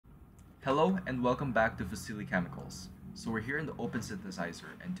Hello and welcome back to Fusili Chemicals. So we're here in the open synthesizer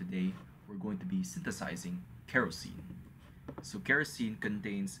and today we're going to be synthesizing kerosene. So kerosene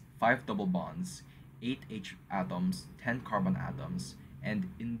contains 5 double bonds, 8 H atoms, 10 carbon atoms, and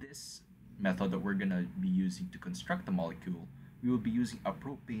in this method that we're going to be using to construct the molecule, we will be using a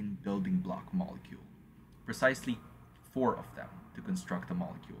propane building block molecule. Precisely 4 of them to construct the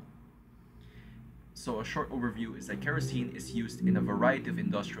molecule. So a short overview is that kerosene is used in a variety of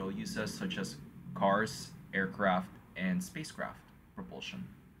industrial uses such as cars, aircraft, and spacecraft propulsion.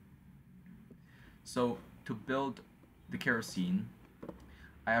 So to build the kerosene,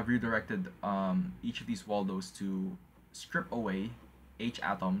 I have redirected each of these Waldos to strip away H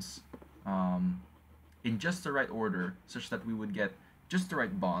atoms in just the right order such that we would get just the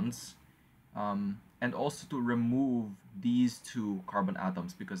right bonds, and also to remove these 2 carbon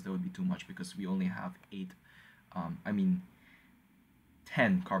atoms because that would be too much because we only have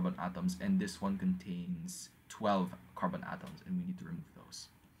 10 carbon atoms, and this one contains 12 carbon atoms and we need to remove those.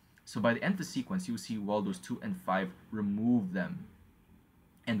 So by the end of the sequence, you'll see Waldos 2 and 5 remove them,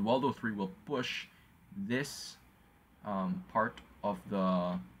 and Waldo 3 will push this part of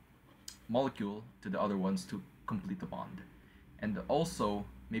the molecule to the other ones to complete the bond, and also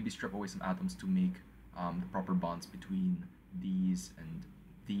maybe strip away some atoms to make the proper bonds between these and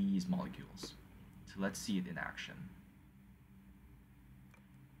these molecules. So let's see it in action.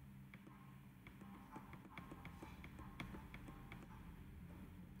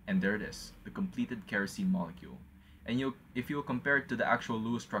 And there it is, the completed kerosene molecule. And if you compare it to the actual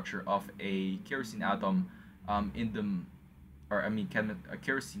Lewis structure of a kerosene atom a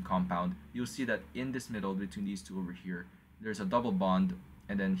kerosene compound, you'll see that in this middle between these 2 over here, there's a double bond,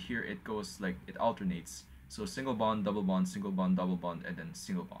 and then here it goes like it alternates. So single bond, double bond, single bond, double bond, and then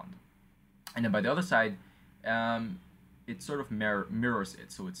single bond. And then by the other side, it sort of mirrors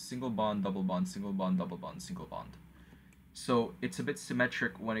it. So it's single bond, double bond, single bond, double bond, single bond. So it's a bit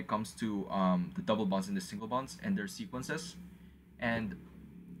symmetric when it comes to the double bonds and the single bonds and their sequences. And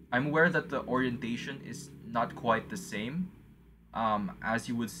I'm aware that the orientation is not quite the same as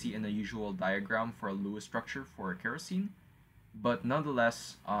you would see in a usual diagram for a Lewis structure for a kerosene, but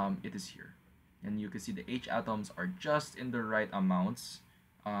nonetheless, it is here. And you can see the H atoms are just in the right amounts.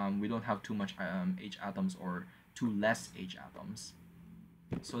 We don't have too much H atoms or too less H atoms.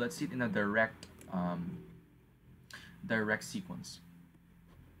 So let's see it in a direct sequence.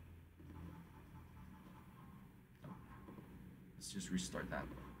 Let's just restart that.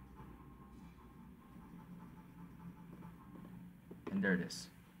 And there it is.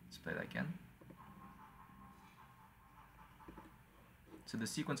 Let's play that again. So the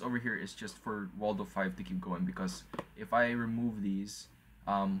sequence over here is just for Waldo 5 to keep going, because if I remove these,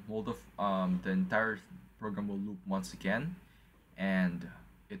 the entire program will loop once again, and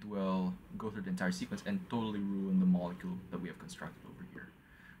it will go through the entire sequence and totally ruin the molecule that we have constructed over here.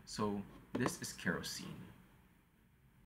 So this is kerosene.